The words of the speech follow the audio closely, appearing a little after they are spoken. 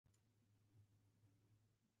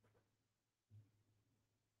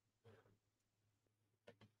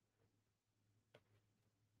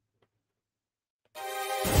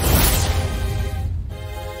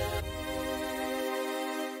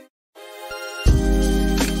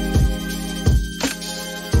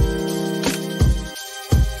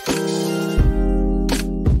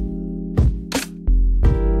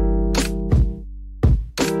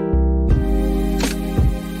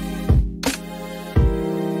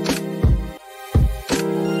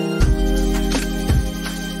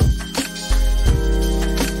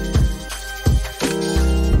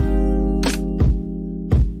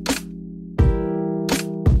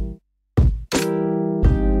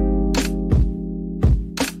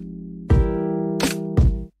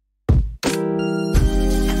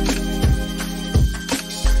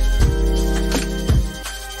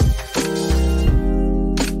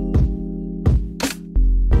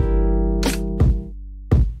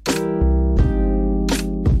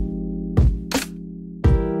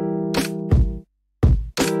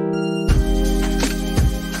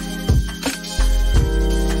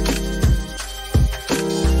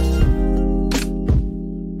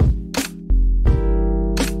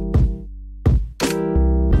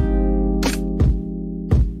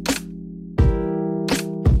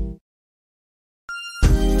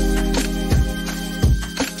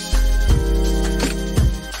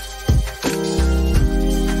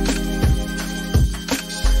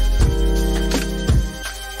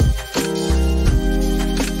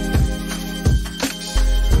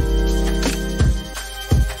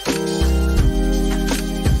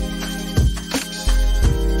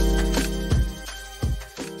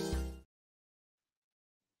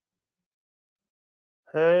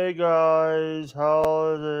Hey guys,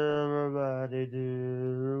 how's everybody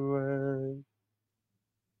doing?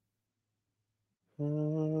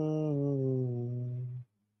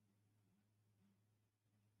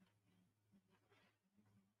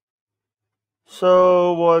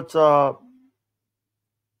 So, what's up?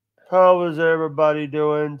 How is everybody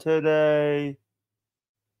doing today?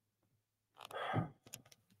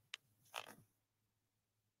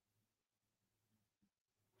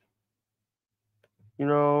 You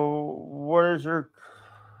know, what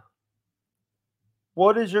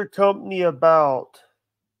is your company about?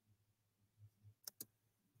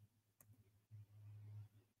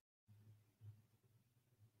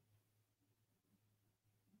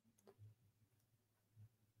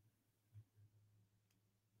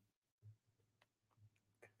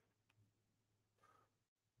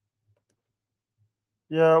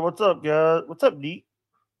 Yeah, what's up, guys? What's up, Neat?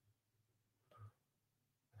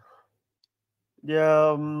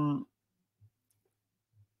 Yeah,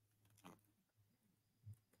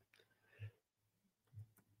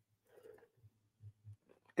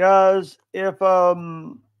 guys, if I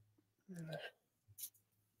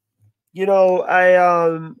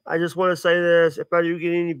just want to say this. If I do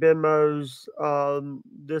get any Venmos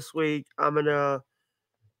this week, I'm gonna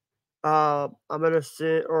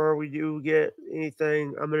send, or we do get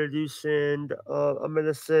anything, I'm gonna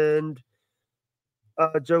send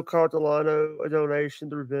Joe Cartolano a donation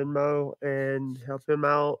through Venmo and help him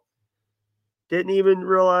out. Didn't even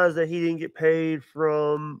realize that he didn't get paid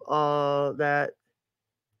from that.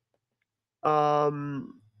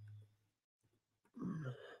 Um,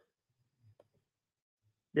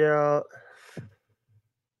 yeah,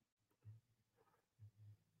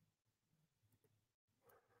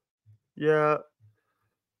 yeah,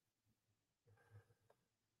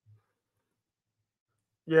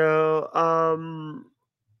 yeah.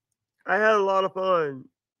 I had a lot of fun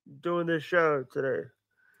doing this show today.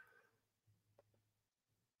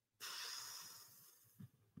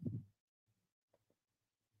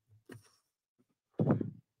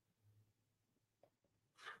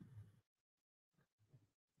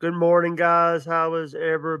 Good morning, guys. How is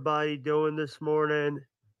everybody doing this morning?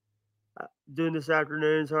 Doing this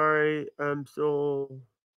afternoon. Sorry, I'm still.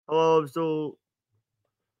 Hello, I'm still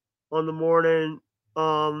on the morning.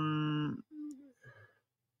 Um,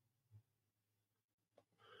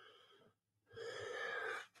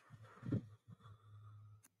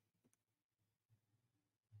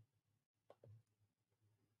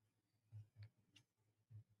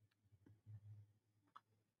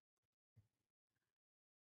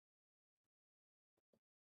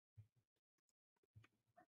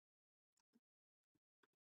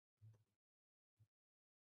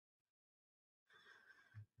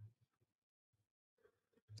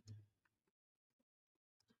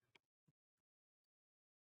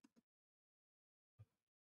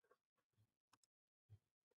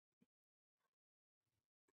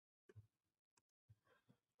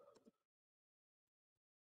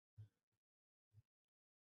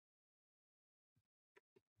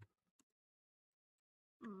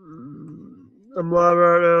 I'm live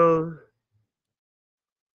right now.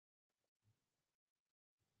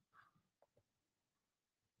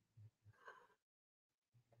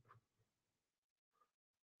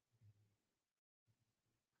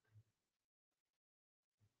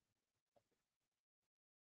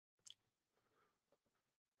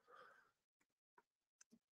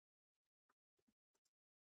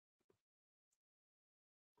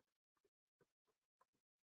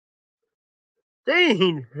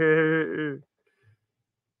 Dang.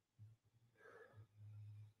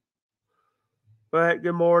 But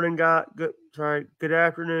good morning, guys. Good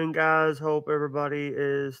afternoon, guys. Hope everybody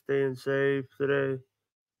is staying safe today.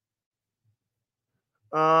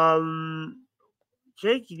 Um,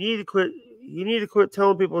 Jake, you need to quit. You need to quit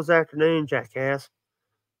telling people it's afternoon, jackass.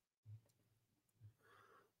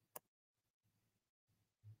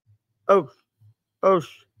 Oh, oh,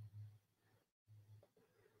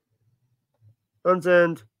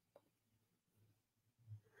 unsend.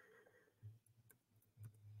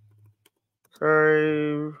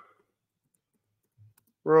 Sorry,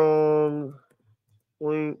 wrong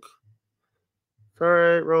link.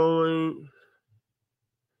 Sorry, wrong link.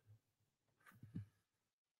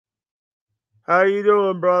 How you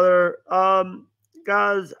doing, brother?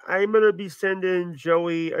 Guys, I'm gonna be sending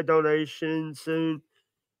Joey a donation soon.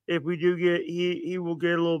 If we do get, he will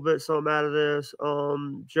get a little bit something out of this.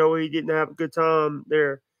 Joey didn't have a good time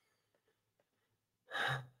there.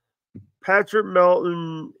 Patrick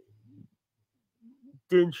Melton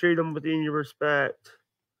didn't treat him with any respect.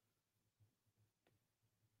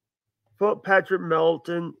 Fuck Patrick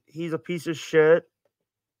Melton. He's a piece of shit.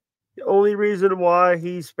 The only reason why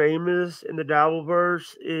he's famous in the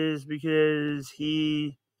Dabbleverse is because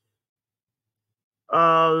he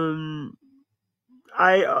um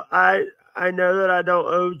I know that I don't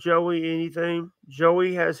owe Joey anything.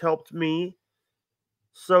 Joey has helped me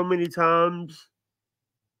so many times.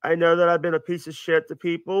 I know that I've been a piece of shit to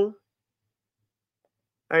people.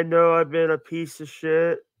 I know I've been a piece of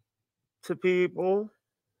shit to people.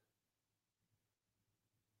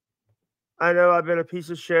 I know I've been a piece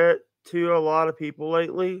of shit to a lot of people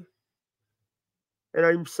lately. And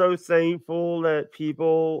I'm so thankful that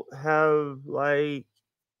people have, like,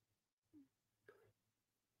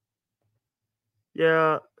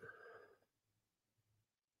 yeah,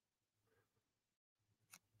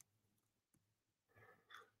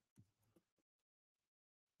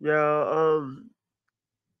 yeah,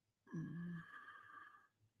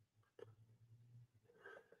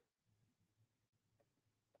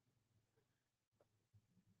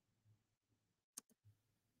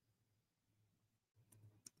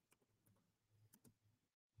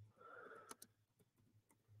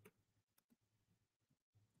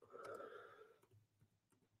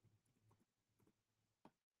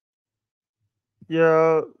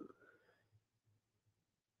 yeah.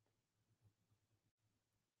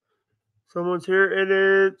 Someone's here, and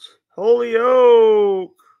it's Holy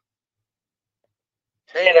Oak.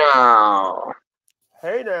 Hey now.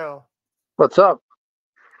 Hey now, What's up?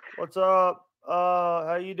 what's up?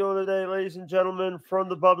 How you doing today, ladies and gentlemen, from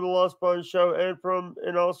the Bubba the Lost Bun Show,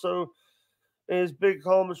 and also his big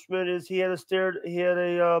accomplishment is he had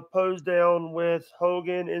a pose down with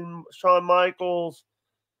Hogan and Shawn Michaels.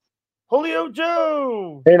 Julio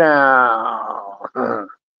Joe. Hey now.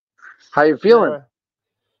 How you feeling? Yeah,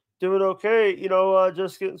 doing okay.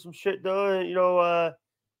 Just getting some shit done.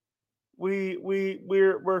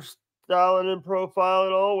 We're styling and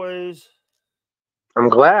profiling always. I'm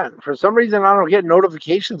glad. For some reason, I don't get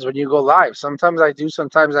notifications when you go live. Sometimes I do,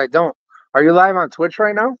 sometimes I don't. Are you live on Twitch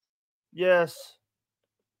right now? Yes.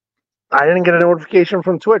 I didn't get a notification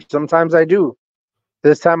from Twitch. Sometimes I do.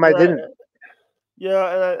 This time I Yeah. didn't.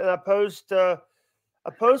 Yeah, and I post the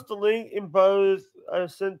link in both. I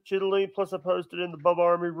sent you the link, plus I posted in the Bub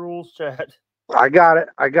Army Rules chat. I got it.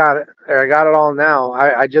 I got it. I got it all now.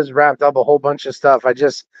 I just wrapped up a whole bunch of stuff.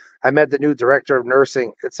 I met the new director of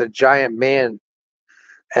nursing. It's a giant man.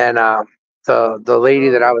 And the lady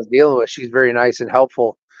that I Oh, was dealing with, she's very nice and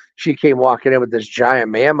helpful. She came walking in with this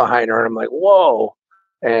giant man behind her, and I'm like, whoa.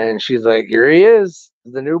 And she's like, here he is,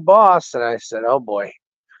 the new boss. And I said, oh boy.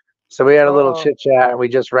 So we had a little oh, chit chat, and we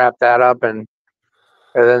just wrapped that up. And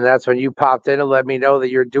then that's when you popped in and let me know that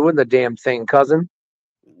you're doing the damn thing, cousin.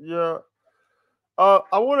 yeah.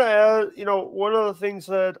 I want to add, one of the things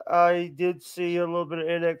that I did see a little bit of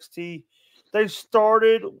NXT, they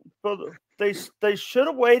started, but they should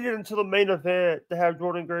have waited until the main event to have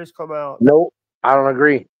Jordan Grace come out. Nope, I don't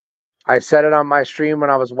agree. I said it on my stream when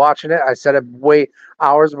I was watching it. I said it way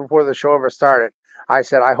hours before the show ever started. I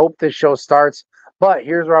said, I hope this show starts, but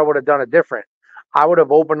here's where I would have done it different. I would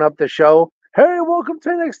have opened up the show, hey, welcome to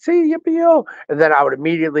NXT, yippee yo. And then I would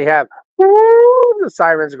immediately have woo, the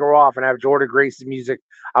sirens go off and have Jordan Grace's music.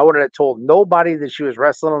 I wouldn't have told nobody that she was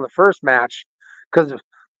wrestling on the first match because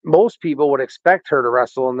most people would expect her to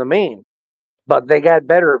wrestle in the main, but they got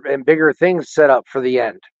better and bigger things set up for the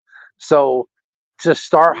end. So to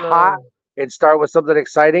start hot No, and start with something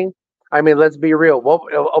exciting. I mean, let's be real.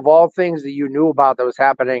 What of all things that you knew about that was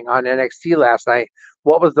happening on NXT last night?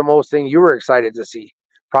 What was the most thing you were excited to see?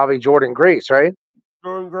 Probably Jordan Grace, right?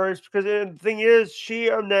 Jordan Grace, because the thing is, she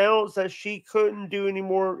announced that she couldn't do any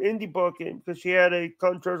more indie booking because she had a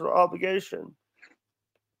contractual obligation.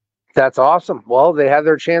 That's awesome. Well, they had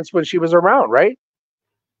their chance when she was around, right?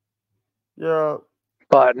 Yeah,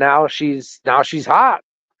 But now she's hot.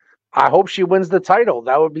 I hope she wins the title.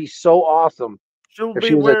 That would be so awesome she'll if be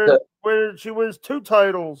she was at winning the when she wins two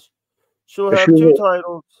titles. She'll if she have two was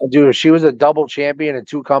titles. dude, if she was a double champion in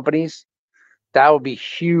two companies. That would be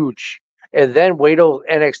huge. And then wait till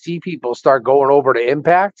NXT people start going over to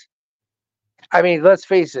Impact. I mean, let's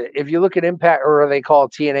face it. If you look at Impact, or they call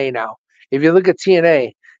it TNA now, if you look at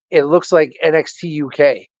TNA, it looks like NXT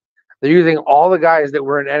UK. They're using all the guys that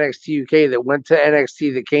were in NXT UK that went to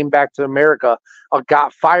NXT that came back to America,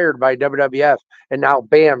 got fired by WWF, and now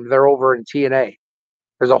bam, they're over in TNA.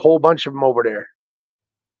 There's a whole bunch of them over there.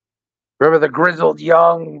 Remember the grizzled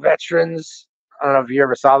young veterans? I don't know if you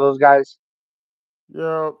ever saw those guys.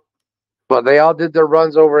 Yeah, But they all did their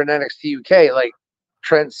runs over in NXT UK. Like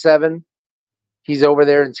Trent Seven, he's over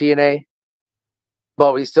there in TNA.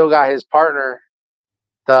 But we still got his partner,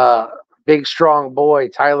 the big strong boy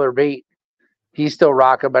Tyler Bate. He's still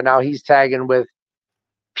rocking, but now he's tagging with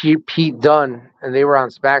Pete Dunne, and they were on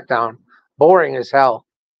SmackDown. Boring as hell.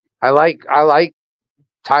 I like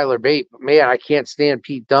Tyler Bate, but man, I can't stand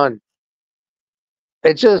Pete Dunne.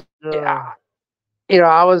 It just, Yeah.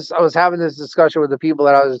 I was having this discussion with the people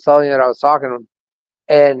that I was telling you that I was talking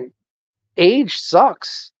to, and age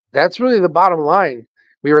sucks. That's really the bottom line.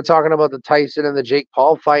 We were talking about the Tyson and the Jake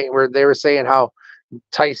Paul fight, where they were saying how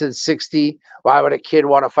Tyson's 60. Why would a kid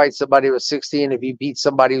want to fight somebody who's 60? And if he beats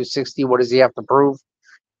somebody who's 60, what does he have to prove?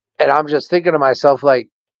 And I'm just thinking to myself, like,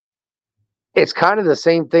 it's kind of the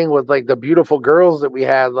same thing with like the beautiful girls that we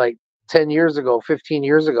had like 10 years ago, 15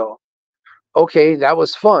 years ago. Okay, that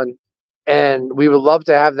was fun. And we would love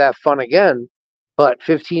to have that fun again. But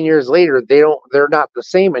 15 years later, they're not the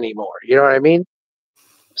same anymore. You know what I mean?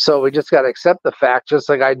 So we just got to accept the fact, just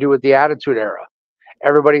like I do with the Attitude Era.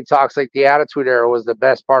 Everybody talks like the Attitude Era was the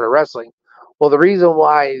best part of wrestling. Well, the reason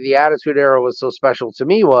why the Attitude Era was so special to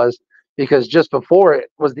me was because just before it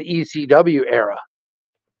was the ECW era.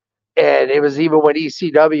 And it was even when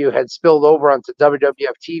ECW had spilled over onto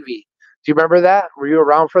WWF TV. Do you remember that? Were you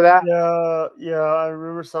around for that? Yeah, I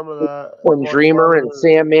remember some of that. When Dreamer and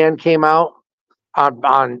Sandman came out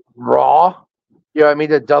on Raw. You know what I mean?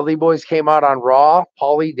 The Dudley Boys came out on Raw.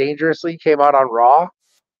 Paulie Dangerously came out on Raw.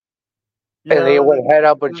 Yeah, and they went head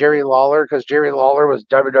up with Jerry Lawler because Jerry Lawler was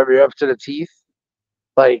WWF to the teeth.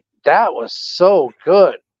 Like, that was so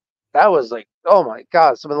good. That was like, oh my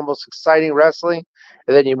God, some of the most exciting wrestling.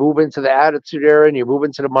 And then you move into the Attitude Era and you move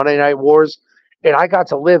into the Monday Night Wars. And I got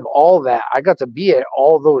to live all that. I got to be at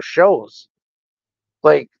all those shows.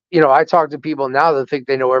 Like, I talk to people now that think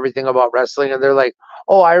they know everything about wrestling, and they're like,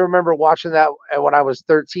 oh, I remember watching that when I was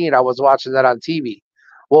 13. I was watching that on TV.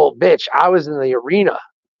 Well, bitch, I was in the arena.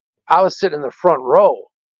 I was sitting in the front row.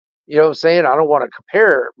 You know what I'm saying? I don't want to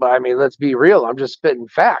compare, but I mean, let's be real. I'm just spitting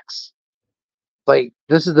facts. Like,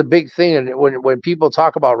 this is the big thing. And when people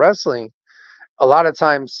talk about wrestling, a lot of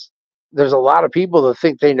times there's a lot of people that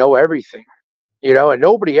think they know everything, and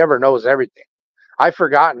nobody ever knows everything. I've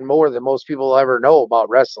forgotten more than most people ever know about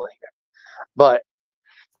wrestling. But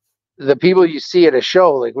the people you see at a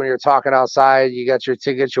show, like when you're talking outside, you got your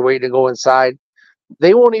tickets, you're waiting to go inside,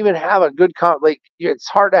 they won't even have a good it's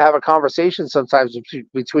hard to have a conversation sometimes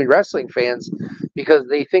between wrestling fans because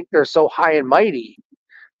they think they're so high and mighty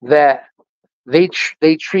that they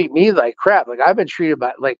treat me like crap. Like, I've been treated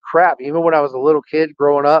like crap. Even when I was a little kid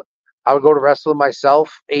growing up, I would go to wrestling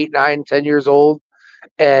myself, 8, 9, 10 years old,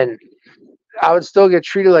 and I would still get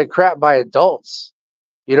treated like crap by adults.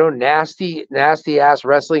 Nasty ass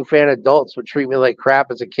wrestling fan adults would treat me like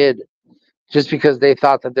crap as a kid just because they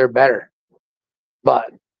thought that they're better.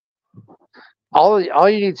 But all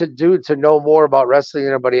you need to do to know more about wrestling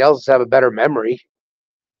than anybody else is have a better memory.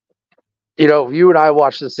 You and I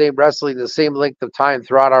watch the same wrestling the same length of time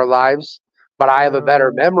throughout our lives, but I have a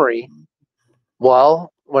better memory.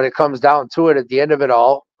 Well, when it comes down to it, at the end of it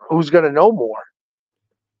all, who's going to know more?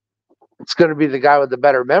 It's going to be the guy with the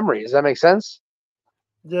better memory. Does that make sense?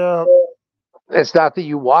 Yeah. It's not that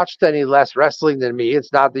you watched any less wrestling than me.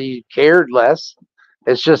 It's not that you cared less.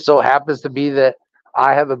 It just so happens to be that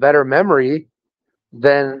I have a better memory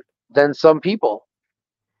than some people.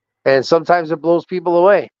 And sometimes it blows people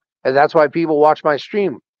away. And that's why people watch my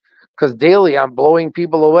stream. Because daily I'm blowing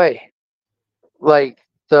people away. Like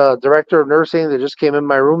the director of nursing that just came in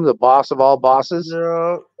my room, the boss of all bosses.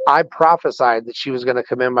 Yeah. I prophesied that she was going to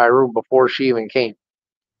come in my room before she even came.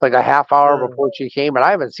 Like a half hour before she came. And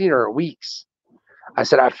I haven't seen her in weeks. I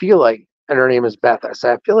said, I feel like, and her name is Beth. I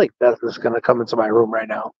said, I feel like Beth is going to come into my room right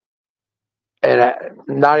now. And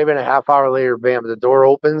not even a half hour later, bam, the door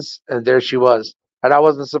opens and there she was. And I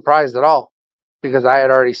wasn't surprised at all because I had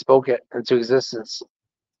already spoke it into existence.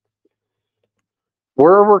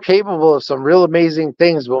 We're capable of some real amazing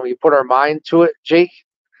things when we put our mind to it, Jake,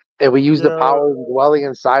 and we use the power dwelling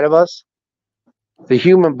inside of us. The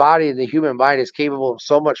human body and the human mind is capable of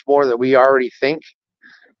so much more than we already think.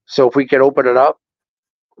 So if we can open it up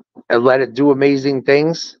and let it do amazing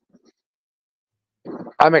things,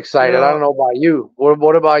 I'm excited. I don't know about you.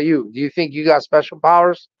 What about you? Do you think you got special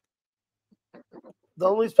powers? The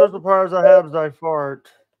only special powers I have is I fart.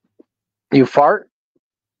 You fart?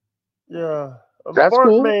 Yeah. That's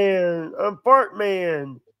cool. I'm fart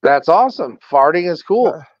man. That's awesome. Farting is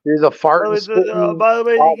cool. You're the fart. By the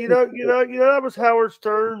way, that was Howard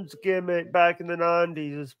Stern's gimmick back in the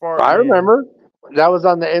 90s. I remember. That was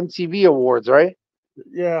on the MTV Awards, right?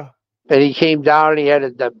 Yeah. And he came down and he had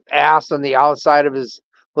the ass on the outside of his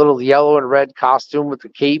little yellow and red costume with the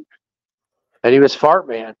cape. And he was Fart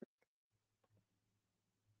Man.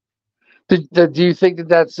 Do you think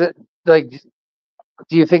that's it? Like,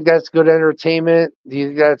 Do you think that's good entertainment? Do you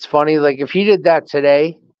think that's funny? Like if he did that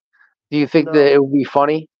today, do you think that No, it would be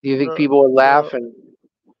funny? Do you think no, people would laugh no. and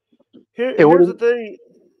it Here's the wouldn't? thing.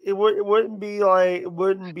 It wouldn't be like the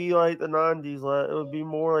 '90s laugh. It would be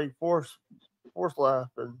more like forced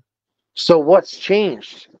laughing. So what's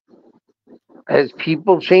changed? Has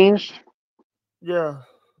people changed? Yeah,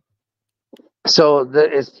 So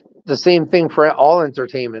it's the same thing for all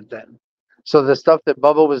entertainment then. So the stuff that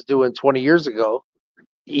Bubba was doing 20 years ago,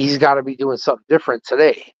 he's got to be doing something different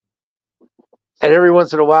today. And every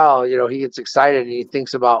once in a while, he gets excited and he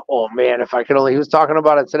thinks about, oh man, if I could only, he was talking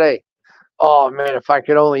about it today. Oh man, if I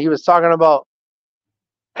could only, he was talking about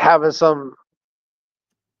having some,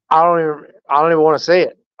 I don't even want to say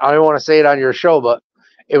it. I don't even want to say it on your show, but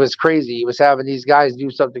it was crazy. He was having these guys do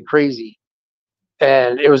something crazy.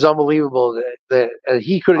 And it was unbelievable that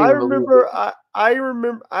he couldn't I even believe it. remember. I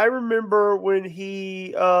remember when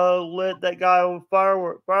he let that guy on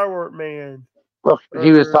firework man Look, earlier.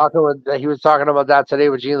 he was talking about that today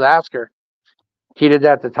with Gene Lasker. He did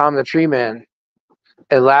that to Tom the Tree Man.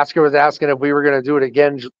 And Lasker was asking if we were going to do it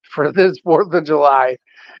again for this 4th of July.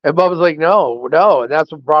 And Bubba's like, no, no. And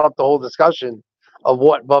that's what brought up the whole discussion of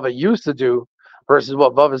what Bubba used to do versus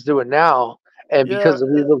what Bubba's doing now. And Yeah,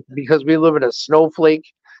 because we live in a snowflake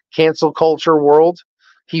cancel culture world,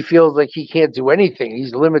 he feels like he can't do anything.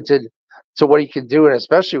 He's limited to what he can do, and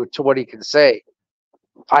especially to what he can say.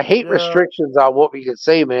 I hate yeah. restrictions on what we can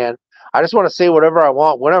say, man. I just want to say whatever I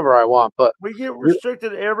want, whenever I want. But We get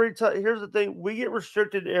restricted every time. Here's the thing: we get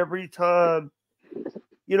restricted every time.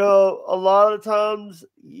 A lot of times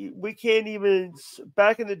we can't even.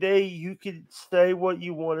 Back in the day, you could say what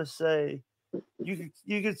you want to say.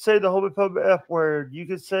 You could say the homophobic F word. You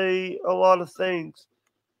could say a lot of things.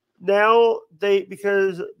 Now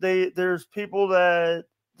because there's people that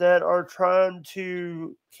are trying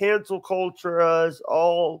to cancel culture us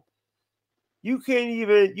all. You can't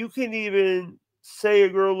even say a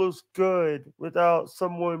girl looks good without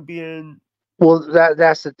someone being. well,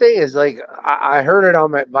 that's the thing is like I heard it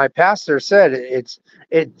on my pastor said it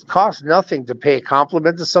costs nothing to pay a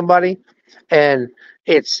compliment to somebody, and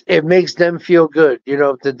it makes them feel good,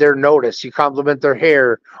 that they're noticed. You compliment their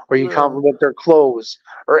hair or you Yeah, compliment their clothes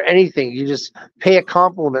or anything. You just pay a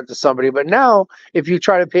compliment to somebody. But now, if you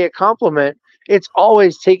try to pay a compliment, it's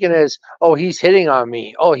always taken as, oh, he's hitting on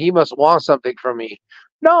me. Oh, he must want something from me.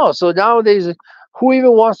 No, so nowadays, who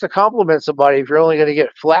even wants to compliment somebody if you're only going to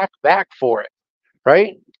get flack back for it,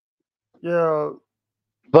 right? yeah,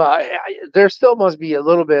 But there still must be a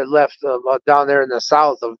little bit left of, down there in the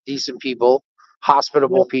South of decent people, yeah.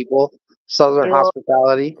 hospitable people, Southern They are.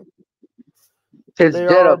 hospitality. It's They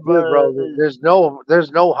dead are, up here, but bro.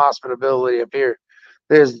 There's no hospitability up here.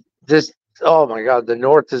 There's this. Oh my God, the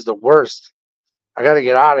North is the worst. I got to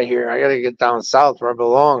get out of here. I got to get down south where I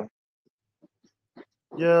belong.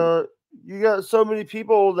 yeah, you got so many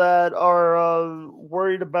people that are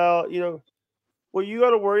worried about. What you got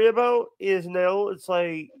to worry about is now it's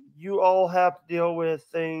like you all have to deal with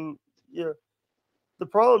thing. The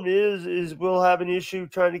problem is we'll have an issue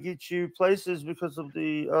trying to get you places because of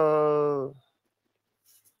your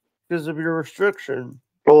restriction.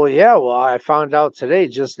 Oh yeah, well I found out today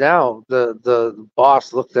just now. The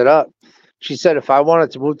boss looked it up. She said if I wanted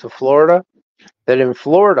to move to Florida, that in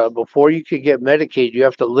Florida, before you could get Medicaid, you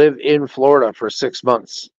have to live in Florida for 6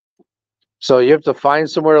 months. So you have to find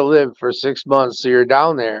somewhere to live for 6 months. So you're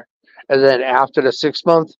down there, and then after the 6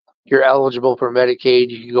 months, you're eligible for Medicaid.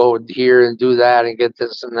 You can go here and do that and get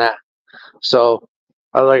this and that. So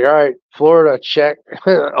I was like, all right, Florida, check,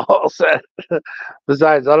 all set.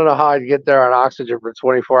 Besides, I don't know how I'd get there on oxygen for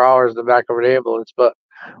 24 hours in the back of an ambulance, but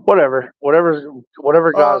whatever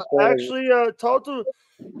God's plan. Actually, talk to.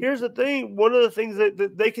 Here's the thing. One of the things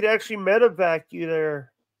that they could actually medevac you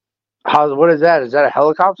there. What is that? Is that a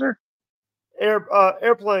helicopter?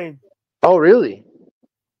 Airplane. Oh, really?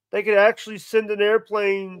 They could actually send an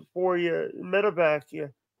airplane for you, medevac you.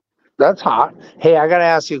 That's hot. Hey, I gotta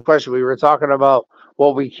ask you a question. We were talking about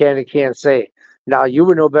what we can and can't say. Now you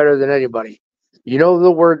would know better than anybody. You know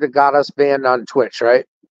the word that got us banned on Twitch, right?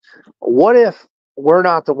 What if we're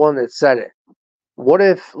not the one that said it? What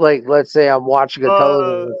if, like, let's say I'm watching a Uh,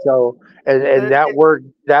 television show and it, that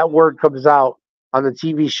word comes out on the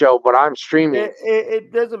TV show, but I'm streaming.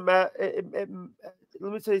 it doesn't matter.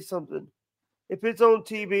 Let me tell you something. If it's on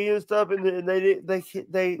TV and stuff, and they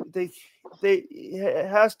it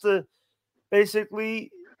has to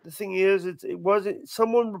basically. The thing is, it wasn't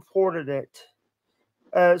someone reported it.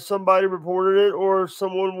 Somebody reported it, or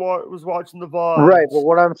someone was watching the Right, but VODs.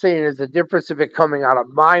 what I'm saying is the difference of it coming out of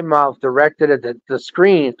my mouth directed at the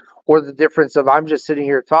screen or the difference of I'm just sitting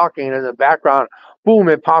here talking and in the background, boom,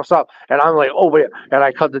 it pops up, and I'm like, oh wait, and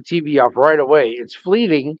I cut the TV off right away. It's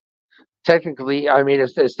fleeting, technically. I mean,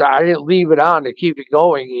 it's I didn't leave it on to keep it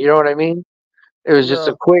going. You know what I mean? It was just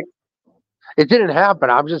Yeah. a quick. It didn't happen.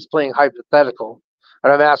 I'm just playing hypothetical,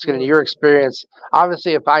 and I'm asking in Yeah. your experience.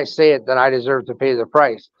 Obviously, if I say it, then I deserve to pay the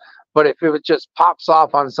price. But if it just pops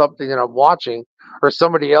off on something that I'm watching, or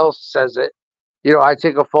somebody else says it, you know, I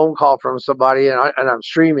take a phone call from somebody and I'm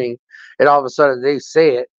streaming, and all of a sudden they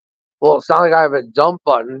say it. Well, it's not like I have a dump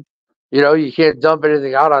button. You know, you can't dump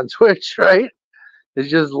anything out on Twitch, right? It's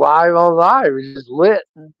just live on live. It's just lit.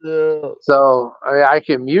 Yeah. So I mean, I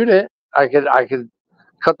can mute it. I could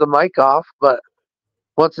cut the mic off, but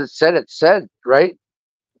once it's said, right?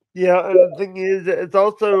 Yeah, and the thing is, it's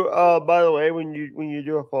also by the way, when you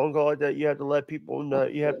do a phone call like that, you have to let people know.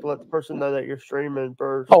 You have to let the person know that you're streaming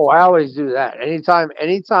first. Oh, I always do that. Anytime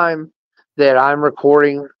that I'm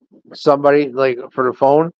recording somebody like for the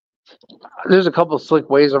phone, there's a couple slick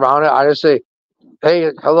ways around it. I just say,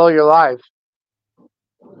 "Hey, hello, you're live."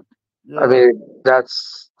 I Yeah. mean,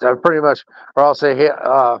 that's pretty much. Or I'll say, "Hey,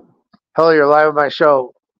 hello, you're live on my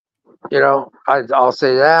show." You know, I'll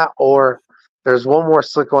say that. Or there's one more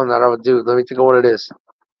slick one that I would do. Let me think of what it is.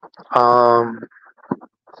 Um,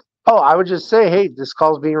 oh, I would just say, "Hey, this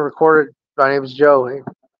call's being recorded. My name is Joe, hey,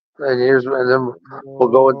 and then we'll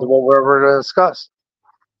go into what we're going to discuss."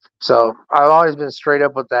 So I've always been straight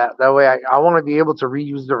up with that. That way, I want to be able to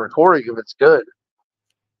reuse the recording if it's good.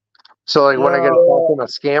 So like when I get a call from a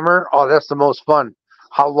scammer, oh, that's the most fun.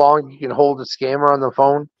 How long you can hold a scammer on the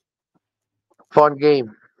phone? Fun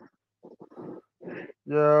game.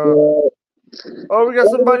 Yeah. Oh, we got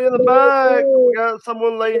somebody in the back. We got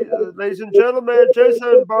someone, ladies and gentlemen,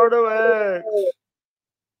 Jason Bardo X.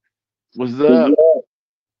 What's up?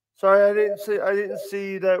 Sorry, I didn't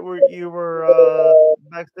see that you were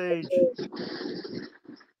backstage.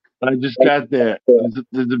 I just got there.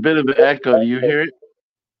 There's a bit of an echo. Do you hear it?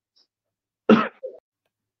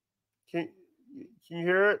 Can you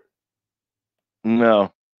hear it?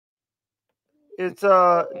 No. It's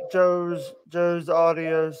Joe's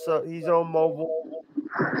audio, so he's on mobile.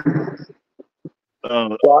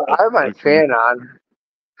 Oh, Well, I have my okay. fan on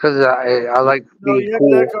because I like No, being you have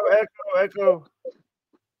cool. an echo.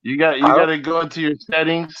 You got to go into your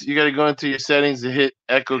settings. You got to go into your settings to hit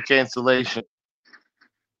echo cancellation.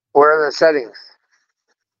 Where are the settings?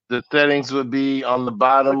 The settings would be on the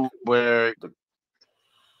bottom where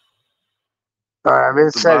All right, I'm in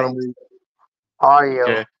the bottom. settings. Audio.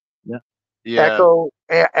 Okay. Yeah.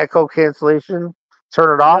 Echo cancellation.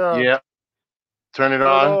 Turn it off. Yeah. Turn it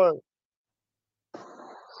on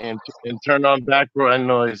and turn on background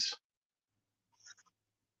noise.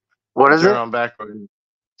 What is it?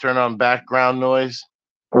 Turn on background noise.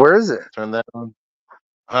 Where is it? Turn that on.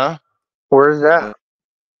 Huh? Where is that?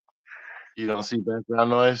 You don't see background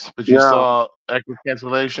noise, but you No. saw echo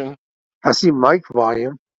cancellation. I see mic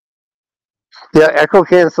volume. Yeah, echo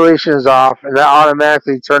cancellation is off, and that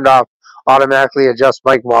automatically turned off. Automatically adjust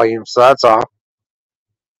mic volume, so that's off.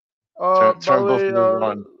 Turn both of those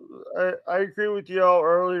on. I agree with y'all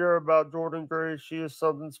earlier about Jordan Grace. She is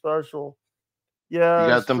something special. Yeah, You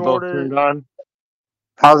got them both turned on?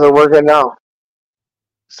 How's it working now?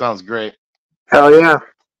 Sounds great. Hell yeah.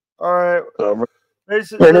 All right.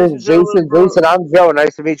 Your name's Jason. Jason, I'm Joe.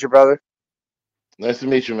 Nice to meet you, brother. Nice to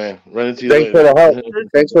meet you, man. Run into you Thanks later. for the help.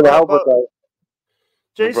 Thanks for the help with that.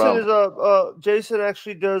 Jason Jason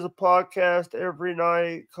actually does a podcast every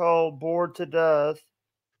night called Bored to Death.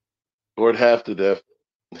 Bored half to death.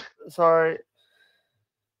 Sorry.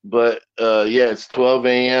 But yeah, it's 12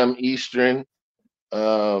 a.m. Eastern.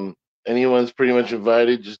 Anyone's pretty much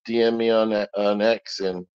invited. Just DM me on X,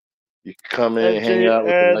 and you can come in and hang out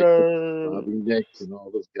with the Bobby Nix and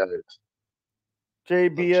all those guys.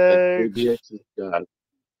 JBX. JBX is God.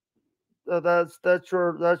 That's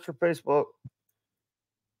your Facebook.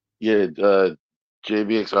 Yeah,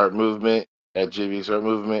 JBX Art Movement at JBX Art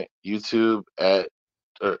Movement. YouTube at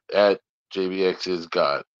JBX is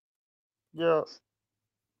God. Yeah.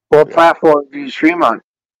 What platform do you stream on?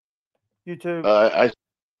 YouTube.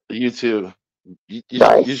 YouTube.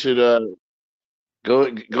 Nice. You should go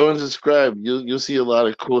and subscribe. You'll see a lot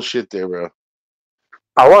of cool shit there, bro.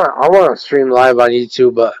 I want to stream live on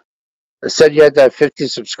YouTube, but I said you had that 50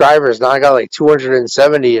 subscribers. Now I got like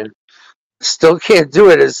 270 and still can't do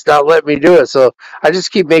it. It's not letting me do it. So I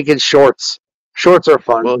just keep making shorts. Shorts are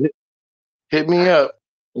fun. Well, hit me up.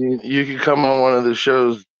 You can come on one of the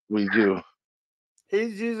shows we do.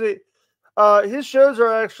 He's usually his shows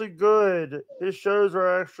are actually good.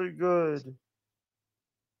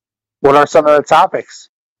 What are some of the topics?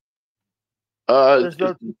 There's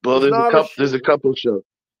no. Well, It's not a show. there's a couple shows.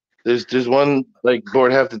 There's one like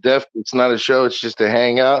Bored Half to Death. It's not a show. It's just a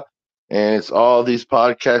hangout, and it's all these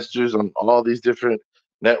podcasters on all these different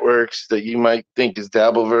networks that you might think is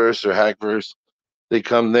Dabbleverse or Hackverse. They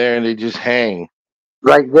come there and they just hang.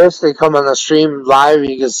 Like this, they come on the stream live and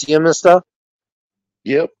you can see them and stuff.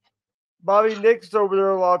 Yep. Bobby Nick's over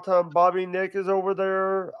there a lot of time. Bobby Nick is over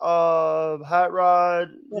there. Hat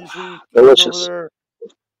Rod usually comes over there.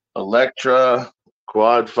 Electra,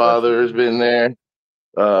 Quadfather has been there.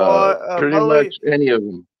 Pretty much any of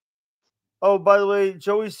them. Oh, by the way,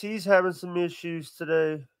 Joey C's having some issues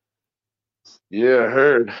today. Yeah, I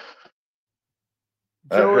heard.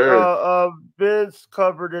 Vince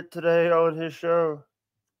covered it today on his show.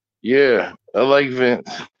 Yeah, I like Vince.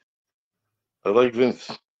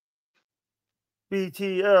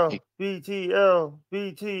 BTL.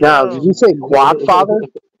 Now, did you say Quadfather?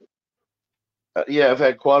 Yeah, I've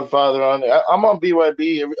had Quadfather on. I'm on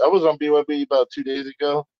BYB. I was on BYB about 2 days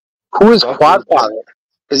ago. Who is Quadfather?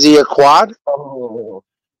 Is he a quad? Oh,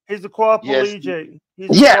 he's a quadriplegic.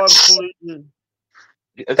 Yes.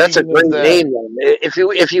 That's a great name.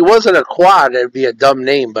 If he wasn't a quad, it'd be a dumb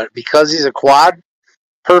name. But because he's a quad,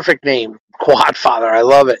 perfect name, Quadfather. I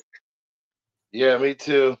love it. Yeah, me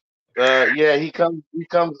too. Yeah, he comes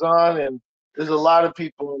on, and there's a lot of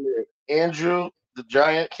people in there. Andrew the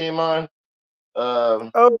Giant came on.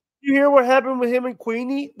 Did you hear what happened with him and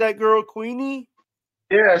Queenie? That girl Queenie.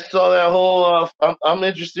 Yeah, I saw that whole. I'm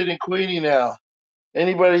interested in Queenie now.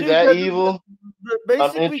 Anybody that evil?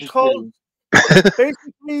 Basically, calls the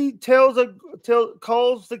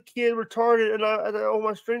kid retarded, and I on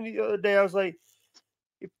my stream the other day I was like,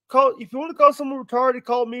 if you want to call someone retarded,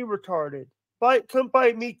 call me retarded. Come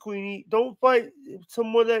fight me, Queenie. Don't fight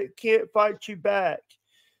someone that can't fight you back.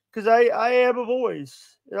 Because I have a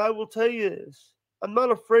voice, and I will tell you this. I'm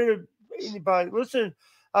not afraid of anybody. Listen,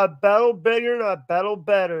 I battle bigger and I battle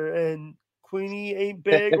better, and Queenie ain't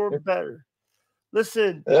big or better.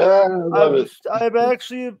 Listen, I've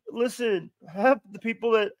actually half the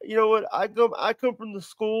people that I come from the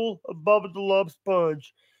school of Bubba the Love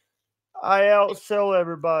Sponge. I outsell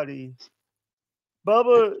everybody.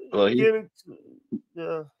 Bubba,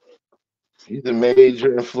 he's a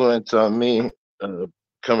major influence on me.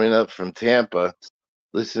 Coming up from Tampa,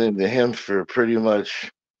 listening to him for pretty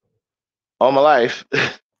much all my life.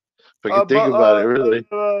 If I can think about it, really.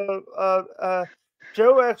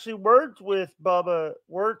 Joe actually worked with Bubba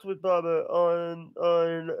on.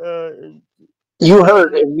 You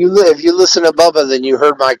heard if you listen to Bubba, then you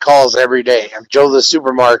heard my calls every day. I'm Joe the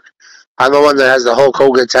Supermark. I'm the one that has the Hulk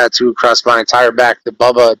Hogan tattoo across my entire back that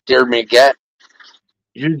Bubba dared me to get.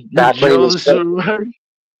 You're Joe the Supermark?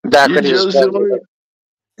 You're Joe the Supermark?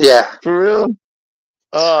 Yeah. For real?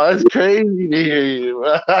 Oh, that's crazy to hear you.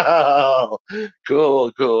 Wow.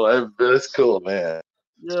 Cool. That's cool, man.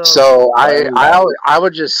 Yeah. So I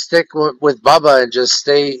would just stick with Bubba and just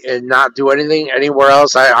stay and not do anything anywhere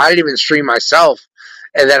else. I didn't even stream myself,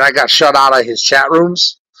 and then I got shut out of his chat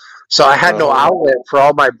rooms. So I had no outlet for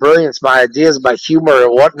all my brilliance, my ideas, my humor,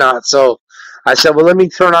 and whatnot. So I said, well, let me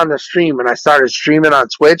turn on the stream, and I started streaming on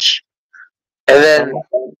Twitch, and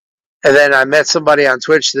then I met somebody on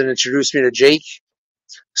Twitch that introduced me to Jake,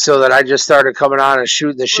 so that I just started coming on and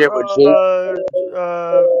shooting the shit with Jake.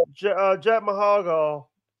 Jack Mahagal.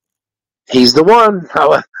 He's the one.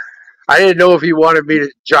 I didn't know if he wanted me to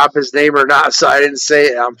drop his name or not, so I didn't say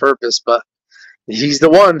it on purpose, but he's the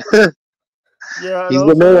one. Yeah, he's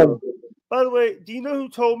the man. By the way, do you know who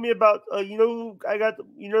told me about? The reason I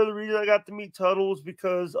got to meet Tuttle was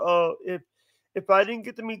because if I didn't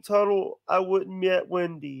get to meet Tuttle, I wouldn't meet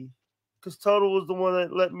Wendy, because Tuttle was the one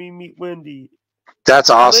that let me meet Wendy. That's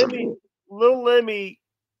awesome. Little Lemmy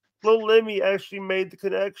actually made the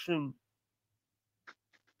connection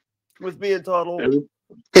with me and Tuttle.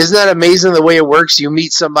 Isn't that amazing the way it works? You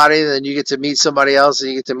meet somebody, then you get to meet somebody else, and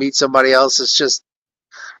you get to meet somebody else. It's just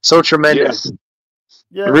so tremendous.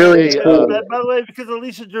 Yeah, really cool. By the way, because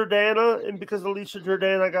Alicia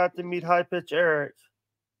Jordana, I got to meet High Pitch Eric.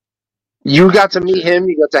 You got to meet him.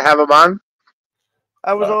 You got to have him on.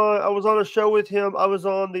 I was on a show with him. I was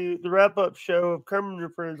on the wrap up show of Kermit and Your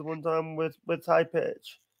Friends one time with High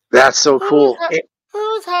Pitch. That's so cool.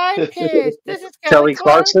 Who's High Pitch? This is Kelly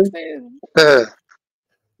Clarkson. By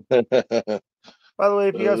the way,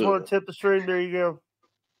 if you guys want to tip the stream, there you go.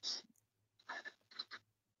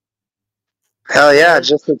 Hell yeah,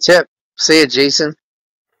 just a tip. See you, Jason.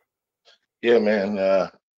 Yeah, man. I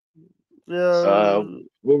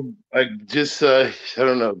just I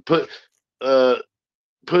don't know.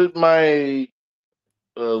 Put my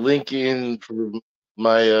link in for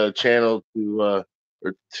my channel to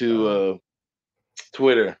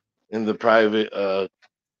Twitter in the private.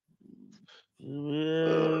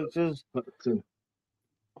 Yeah, just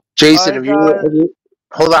Jason, I got.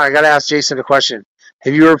 hold on, I gotta ask Jason a question.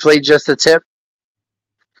 Have you ever played Just a Tip?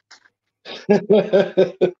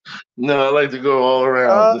 No, I like to go all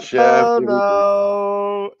around the shaft. Oh Everything.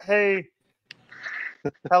 no! Hey,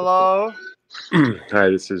 hello. Hi,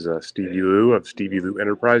 this is Stevie Lou of Stevie Lou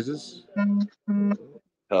Enterprises.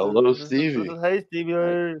 Hello, This Stevie. is hey Stevie. Hi.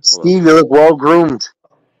 Hey, Steve, you look well groomed.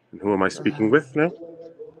 And who am I speaking with now?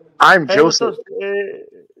 I'm what's Joseph. up?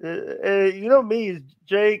 You know me,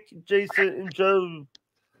 Jake, Jason, and Joe.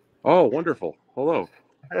 Oh, wonderful. Hello.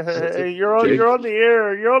 Hey, Jake. you're on the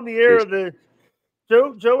air. You're on the air.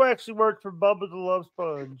 Jason. Joe actually worked for Bubba the Love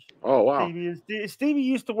Sponge. Oh, wow. Stevie Stevie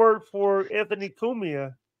used to work for Anthony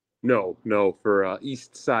Cumia. No, for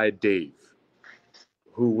East Side Dave,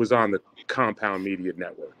 who was on the Compound Media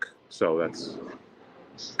Network. So that's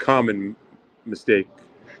common mistake.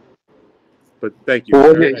 But thank you.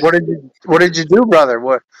 Well, Very nice. what did you do, brother?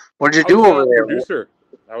 What did you I do was over a there? producer.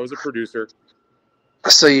 I was a producer.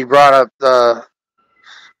 So you brought up the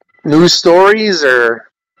news stories,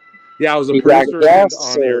 or Yeah, I was a you got producer and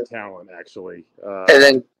guests, on-air talent, actually. and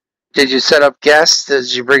then did you set up guests?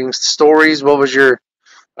 Did you bring stories? What was your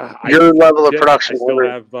level of production? I still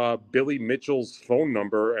have Billy Mitchell's phone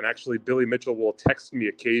number, and actually Billy Mitchell will text me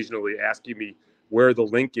occasionally asking me where the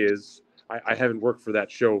link is. I haven't worked for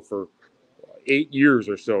that show for 8 years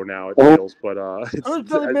or so now, it feels, but Who's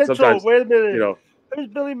Billy Mitchell? sometimes, Wait a minute. you know. Who's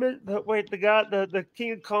Billy Mitchell? Wait, the guy, the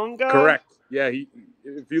King of Kong guy? Correct. Yeah,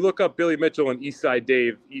 if you look up Billy Mitchell and Eastside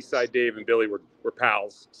Dave and Billy were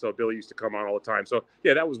pals, so Billy used to come on all the time. So,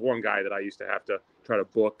 yeah, that was one guy that I used to have to try to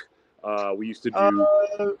book. We used to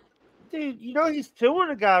do... dude, you know he's suing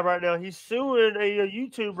a guy right now. He's suing a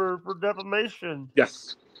YouTuber for defamation.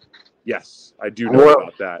 Yes, I do know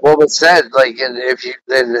about that. What was said, like, and if you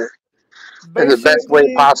then in the best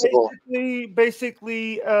way possible.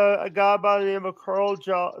 Basically, a guy by the name of Carl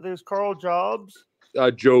Jobs. There's Carl Jobs.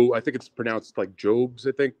 Joe, I think it's pronounced like Jobs,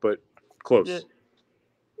 I think, but close. Yeah.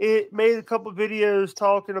 It made a couple videos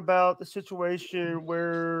talking about the situation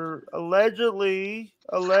where allegedly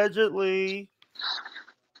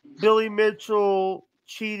Billy Mitchell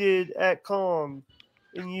cheated at Kong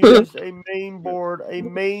and used a MAME board.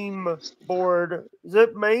 Is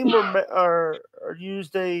it MAME or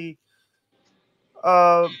used a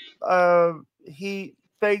he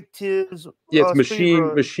faked his it's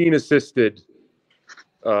machine assisted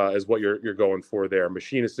is what you're going for there.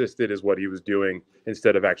 Machine assisted is what he was doing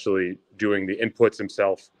instead of actually doing the inputs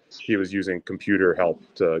himself. He was using computer help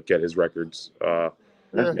to get his records. And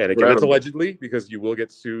again, that's allegedly, because you will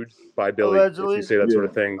get sued by Billy if you say that sort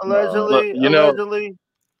of thing. Allegedly.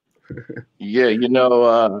 Yeah,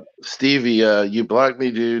 Stevie, you blocked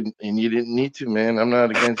me, dude, and you didn't need to, man. I'm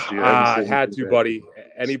not against you. I had to, buddy.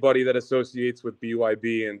 Anybody that associates with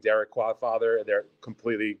BYB and Derek Quadfather, they're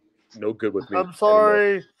completely no good with me. I'm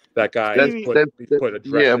sorry. Anymore. That guy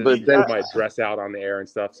put my address out on the air and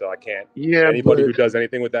stuff, so I can't. Yeah, anybody who does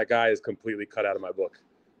anything with that guy is completely cut out of my book.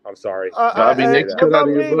 I'm sorry. Bobby Nix cut out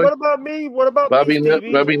of your book? What about me? Bobby Nix cut out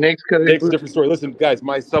of your book? Nick's a different story. Listen, guys,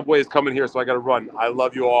 my subway is coming here, so I got to run. I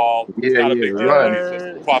love you all. It's not a big deal.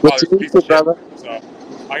 Quadfather's a piece of shit, so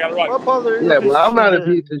I got to run. Yeah, well, I'm not a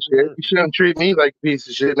piece of shit. You shouldn't treat me like a piece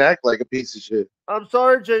of shit and act like a piece of shit. I'm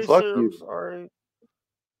sorry, Jason. Fuck you. I'm sorry.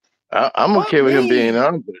 I'm okay with him being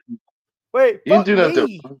on, but wait, you didn't do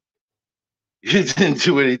nothing wrong. You didn't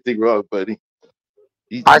do anything wrong, buddy.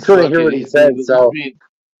 I couldn't hear what he said, so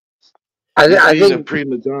I think a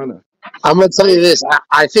prima donna. I'm gonna tell you this.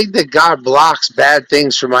 I think that God blocks bad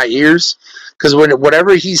things from my ears, because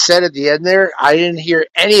whatever he said at the end there, I didn't hear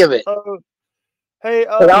any of it. Hey,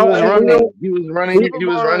 he was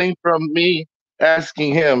running from me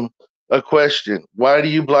asking him a question. Why do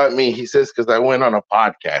you block me? He says, because I went on a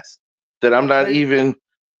podcast that I'm not even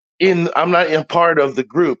in. I'm not in part of the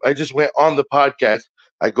group. I just went on the podcast.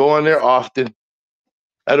 I go on there often.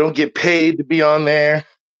 I don't get paid to be on there.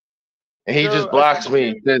 And he just blocks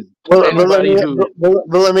me. But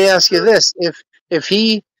let me ask you this: if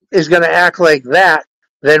he is going to act like that,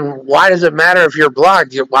 then why does it matter if you're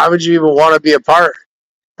blocked? Why would you even want to be a part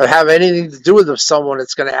or have anything to do with someone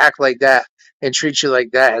that's going to act like that and treat you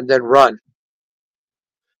like that and then run?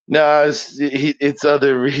 No, it's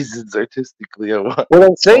other reasons artistically. What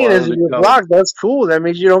I'm saying is, if you're blocked, that's cool. That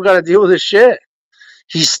means you don't got to deal with this shit.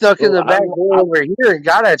 He's stuck in the back door over here and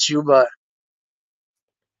got at you, but.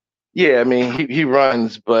 Yeah, I mean he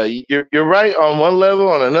runs, but you're right on one level.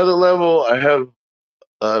 On another level, I have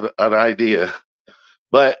an idea,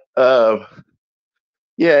 but yeah,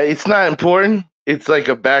 it's not important. It's like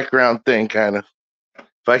a background thing, kind of.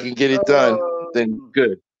 If I can get it done, then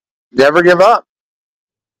good. Never give up.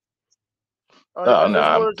 Oh,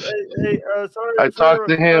 no. I talked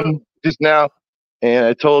to him just now, and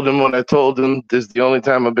I told him when I told him this is the only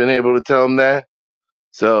time I've been able to tell him that.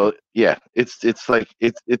 So yeah, it's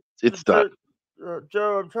done.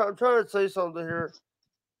 Joe, I'm trying to say something here.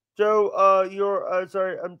 Joe,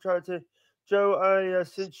 sorry, I'm trying to. Joe, I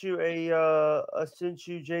sent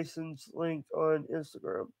you Jason's link on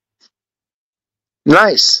Instagram.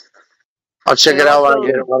 Nice. I'll check it out when I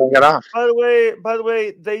get off. By the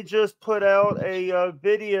way, they just put out a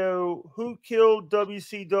video. Who killed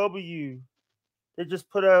WCW? They just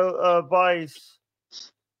put out Vice.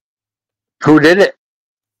 Who did it?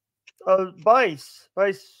 Vice.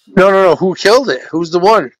 No. Who killed it? Who's the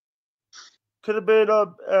one? Could have been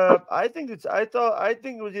I think it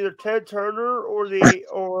was either Ted Turner or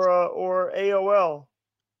AOL.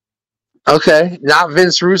 Okay, not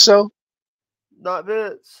Vince Russo. Not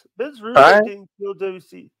Vince. Vince Russo didn't kill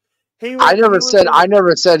WC. I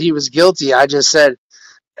never said he was guilty. I just said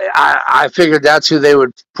I figured that's who they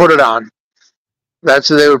would put it on. That's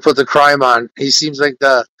who they would put the crime on. He seems like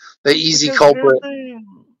the easy culprit.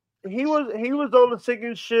 He was on the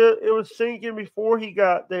sinking ship. It was sinking before he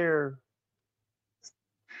got there.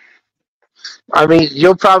 I mean,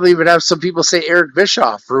 you'll probably even have some people say Eric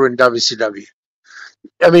Bischoff ruined WCW.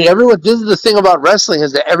 I mean, this is the thing about wrestling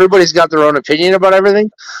is that everybody's got their own opinion about everything.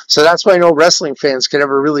 So that's why no wrestling fans can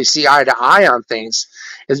ever really see eye to eye on things,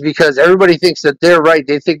 is because everybody thinks that they're right.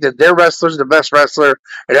 They think that their wrestler's the best wrestler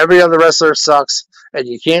and every other wrestler sucks. And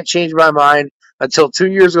you can't change my mind until 2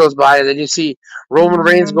 years goes by. And then you see Roman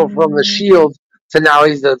Reigns go from the Shield to now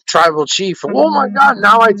he's the tribal chief. Oh my God,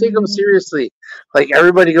 now I take him seriously. Like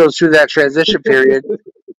everybody goes through that transition period.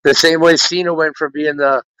 The same way Cena went from being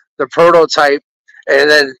the prototype and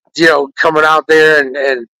then, coming out there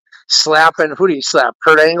and slapping, who do you slap?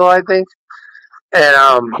 Kurt Angle, I think. And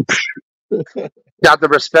got the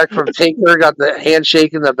respect from Taker, got the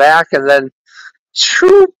handshake in the back, and then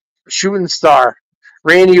shooting star.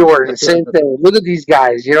 Randy Orton, same thing. Look at these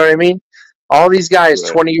guys, you know what I mean? All these guys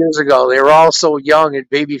 20 years ago, they were all so young and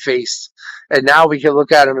baby-faced. And now we can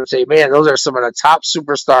look at them and say, man, those are some of the top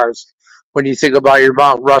superstars when you think about your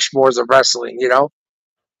Mount Rushmores of wrestling,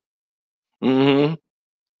 Mm-hmm.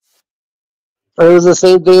 It was the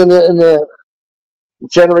same thing in the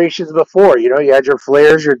generations before. You had your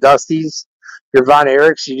Flairs, your Dusties, your Von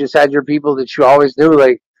Erichs. You just had your people that you always knew,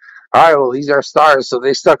 like, all right, well, these are stars. So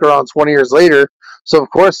they stuck around 20 years later. So, of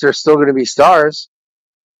course, they're still going to be stars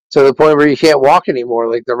to the point where you can't walk anymore,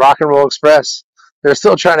 like the Rock and Roll Express. They're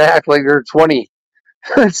still trying to act like they're 20.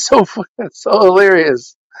 It's so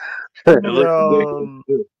hilarious. It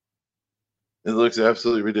looks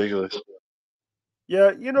absolutely ridiculous.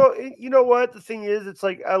 Yeah, you know what? The thing is, it's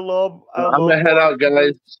like I'm gonna head out,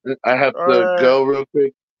 guys. I have to go real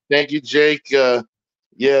quick. Thank you, Jake.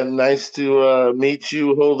 Yeah, nice to meet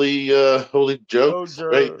you, Holy Joe.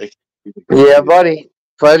 Right? Yeah, buddy.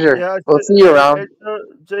 Pleasure. Yeah, we'll see you around.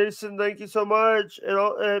 Jason, thank you so much.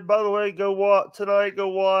 And by the way, go watch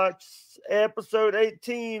episode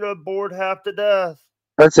 18 of Bored Half to Death.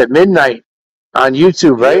 That's at midnight on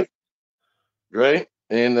YouTube, right? Right.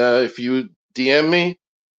 And if you DM me,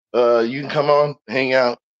 you can come on, hang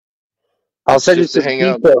out. I'll send you some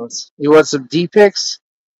D-pics. You want some D-pics?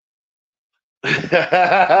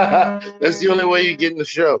 That's the only way you get in the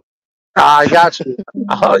show. I got you.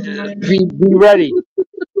 Be ready.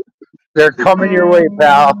 They're coming your way,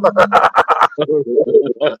 pal.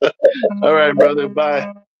 All right, brother.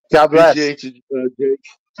 Bye. God bless. Appreciate you, Jake.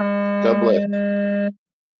 God bless.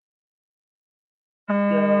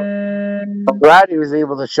 I'm glad he was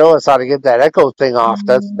able to show us how to get that echo thing off.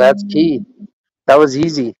 That's key. That was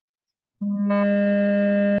easy. All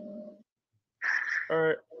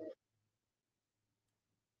right.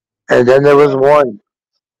 And then there was 1.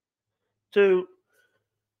 2.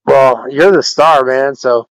 Well, you're the star, man,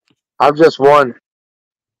 so I'm just 1.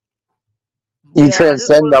 You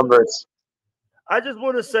transcend numbers. I just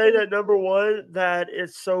want to say that number 1, that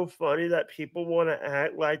it's so funny that people want to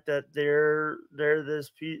act like that they're this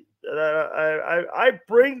I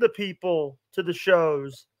bring the people to the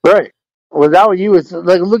shows. Right. Without you, it's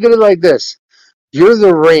like, look at it like this. You're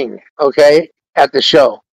the ring, okay, at the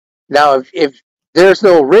show. Now, if there's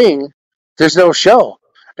no ring, there's no show.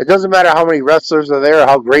 It doesn't matter how many wrestlers are there or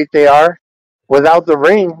how great they are. Without the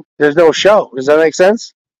ring, there's no show. Does that make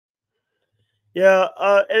sense? Yeah,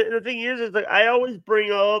 and the thing is like I always bring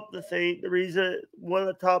up the reason, one of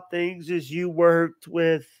the top things is you worked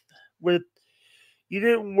with you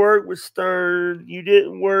didn't work with Stern, you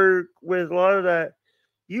didn't work with a lot of that.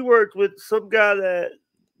 You worked with some guy that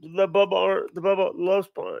the Bubba Love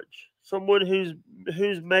Sponge. Someone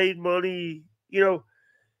who's made money. You know,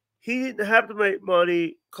 he didn't have to make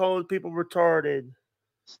money calling people retarded.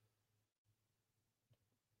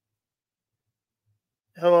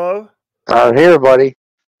 Hello? I'm here, buddy.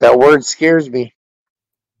 That word scares me.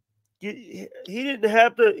 He didn't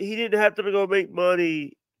have to. He didn't have to go make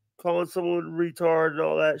money calling someone retarded and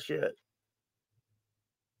all that shit.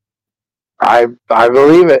 I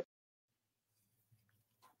believe it.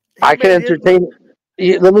 He I can made his entertain.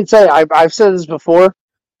 Let me tell you, I've said this before,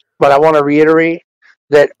 but I want to reiterate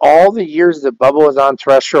that all the years that Bubba was on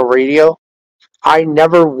terrestrial radio, I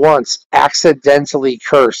never once accidentally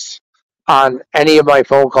cursed on any of my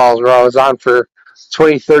phone calls where I was on for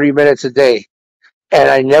 20, 30 minutes a day. And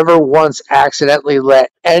I never once accidentally let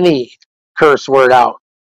any curse word out,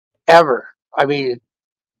 ever. I mean,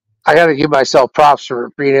 I got to give myself props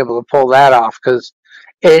for being able to pull that off because,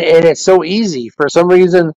 and it's so easy. For some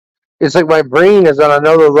reason, it's like my brain is on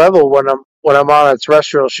another level when I'm on a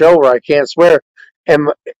terrestrial show where I can't swear, and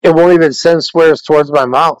it won't even send swears towards my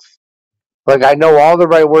mouth. Like I know all the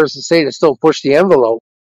right words to say to still push the envelope,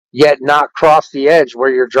 yet not cross the edge where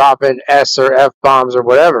you're dropping S or F bombs or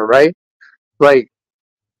whatever, right? Like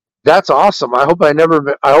that's awesome. I hope I never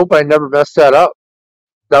messed that up.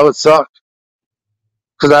 That would suck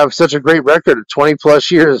because I have such a great record of 20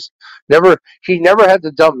 plus years. He never had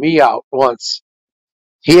to dump me out once.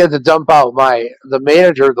 He had to dump out the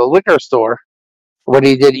manager of the liquor store when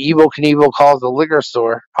he did Evel Knievel calls the liquor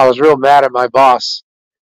store. I was real mad at my boss.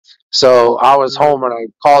 So I was home and I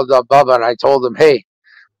called up Bubba and I told him, hey,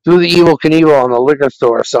 do the Evel Knievel on the liquor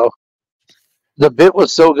store. So the bit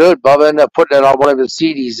was so good, Bubba ended up putting it on one of his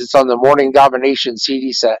CDs. It's on the Morning Domination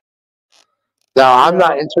CD set. Now, I'm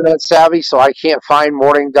not internet savvy, so I can't find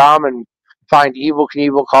Morning Dom and find Evel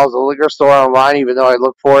Knievel calls the liquor store online, even though I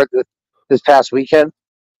looked for it this past weekend.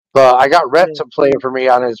 But I got Rhett to play it for me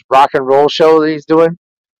on his rock and roll show that he's doing.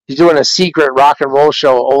 He's doing a secret rock and roll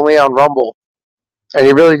show only on Rumble. And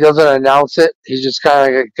he really doesn't announce it. He's just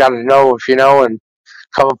kind of got to know if you know and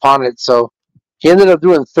come upon it. So he ended up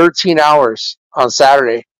doing 13 hours on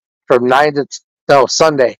Saturday from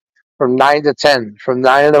Sunday from 9 to 10, from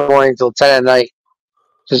 9 in the morning till 10 at night,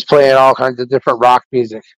 just playing all kinds of different rock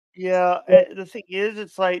music. Yeah, the thing is,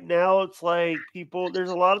 it's like now it's like there's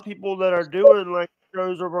a lot of people that are doing like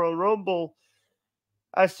shows over on Rumble.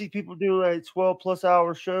 I see people doing like 12 plus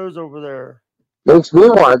hour shows over there. Makes me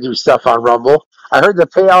want to do stuff on Rumble. I heard the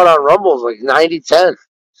payout on Rumble is like 90-10.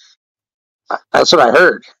 That's what I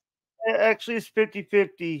heard. Actually, it's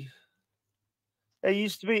 50-50. It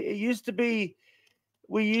used to be,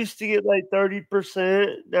 we used to get like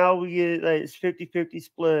 30%. Now we get like it's 50-50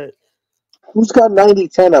 split. Who's got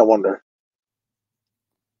 90-10, I wonder?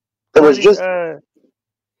 It was just the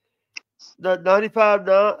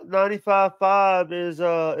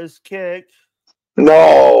 95-5 is Kick.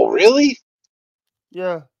 No, really?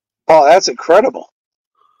 Yeah. Oh, that's incredible.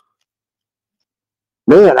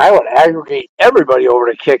 Man, I would aggregate everybody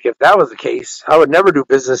over to Kick if that was the case. I would never do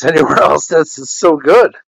business anywhere else. That's so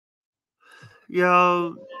good. Yeah,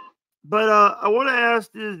 but I want to ask: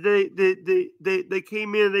 is they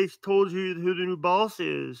came in? They told you who the new boss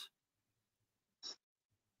is?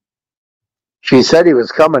 She said he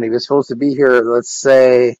was coming. He was supposed to be here. Let's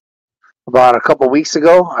say about a couple weeks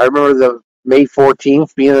ago. I remember the May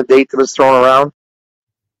 14th being the date that was thrown around,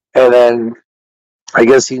 and then I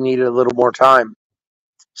guess he needed a little more time.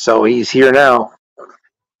 So he's here now.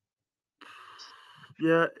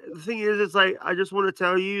 Yeah, the thing is, it's like I just want to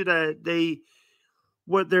tell you that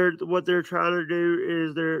what they're trying to do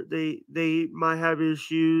is they might have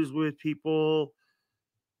issues with people.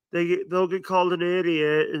 They'll get called an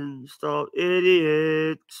idiot and stuff.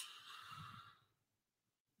 Idiot.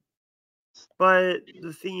 But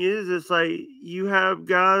the thing is, it's like you have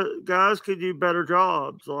guys could do better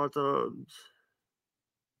jobs a lot of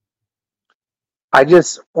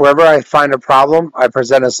times. Wherever I find a problem, I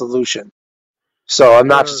present a solution. So I'm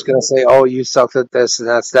not just going to say, oh, you sucked at this and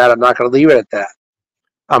that's that. I'm not going to leave it at that.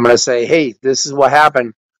 I'm going to say, hey, this is what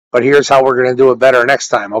happened, but here's how we're going to do it better next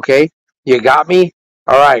time, okay? You got me?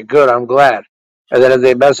 All right, good, I'm glad. And then if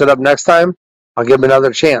they mess it up next time, I'll give them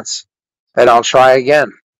another chance. And I'll try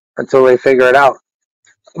again until they figure it out.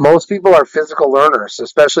 Most people are physical learners,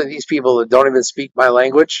 especially these people that don't even speak my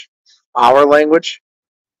language, our language.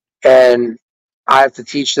 And I have to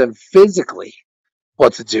teach them physically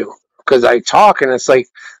what to do. Because I talk and it's like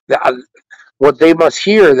what they must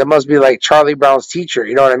hear, that must be like Charlie Brown's teacher.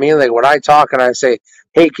 You know what I mean? Like when I talk and I say,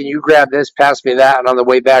 hey, can you grab this, pass me that, and on the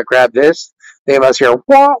way back grab this, they must hear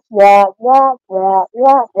wah, wah, wah, wah,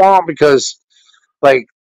 wah, wah, because like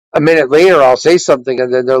a minute later I'll say something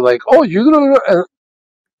and then they're like, "Oh, you're gonna."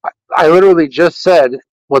 I literally just said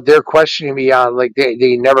what they're questioning me on, like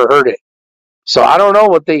they never heard it. So I don't know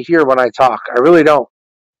what they hear when I talk. I really don't.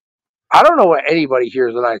 I don't know what anybody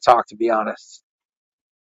hears when I talk, to be honest.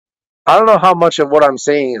 I don't know how much of what I'm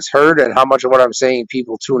saying is heard and how much of what I'm saying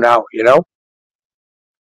people tune out, you know?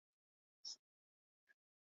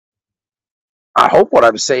 I hope what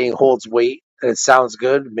I'm saying holds weight and it sounds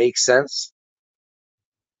good, makes sense.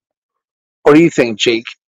 What do you think, Jake?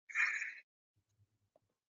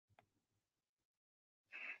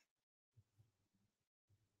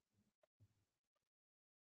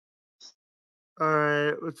 All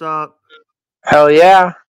right, what's up? Hell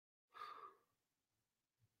yeah.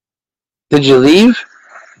 Did you leave?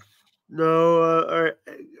 No, all right.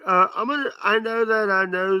 I know that I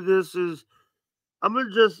know this is. I'm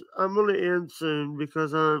gonna end soon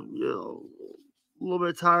because I'm a little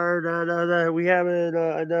bit tired. I know that we haven't.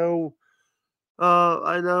 I know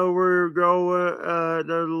we're going.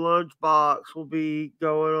 The lunchbox will be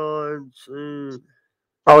going on soon.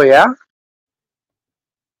 Oh yeah?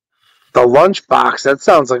 The lunchbox. That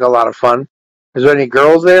sounds like a lot of fun. Is there any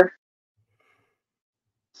girls there?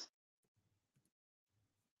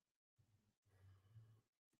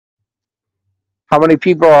 How many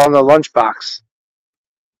people are on the lunchbox?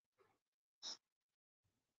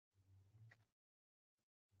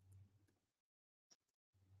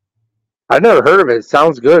 I've never heard of it. It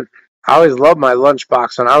sounds good. I always loved my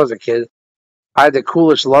lunchbox when I was a kid. I had the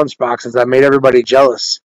coolest lunchboxes that made everybody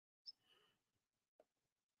jealous.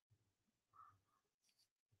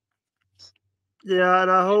 Yeah,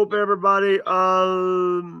 and I hope everybody.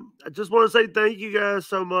 I just want to say thank you guys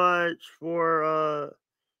so much for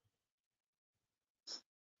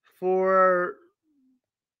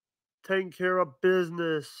taking care of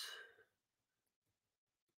business.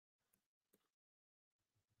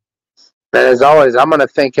 And as always, I'm going to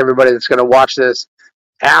thank everybody that's going to watch this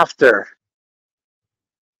after.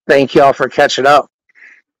 Thank y'all for catching up.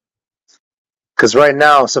 Because right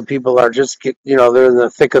now, some people are just, they're in the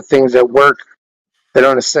thick of things at work. They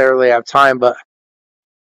don't necessarily have time, but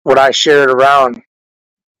what I shared around,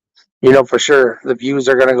 for sure, the views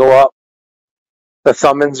are going to go up. The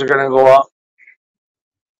thumb-ins are going to go up.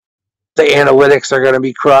 The analytics are going to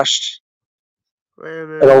be crushed.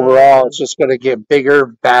 And overall, it's just going to get bigger,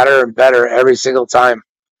 badder, and better every single time.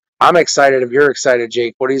 I'm excited if you're excited,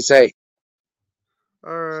 Jake. What do you say?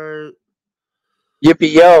 All right.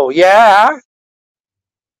 Yippee yo, yeah.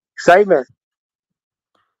 Excitement.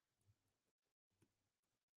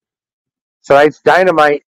 So it's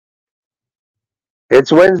Dynamite.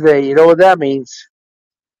 It's Wednesday. You know what that means.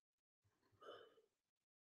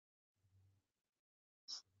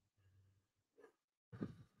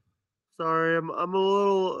 Sorry, I'm a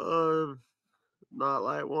little not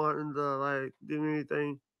like wanting to do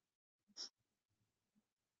anything.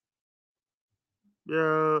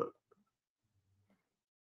 Yeah.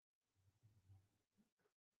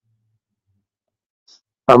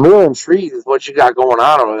 I'm really intrigued with what you got going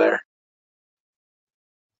on over there.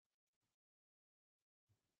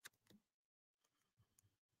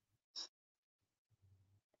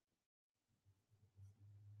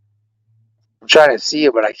 I'm trying to see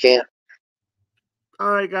you, but I can't.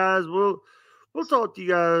 All right, guys. We'll talk to you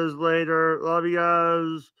guys later. Love you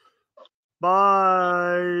guys.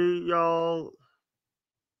 Bye, y'all.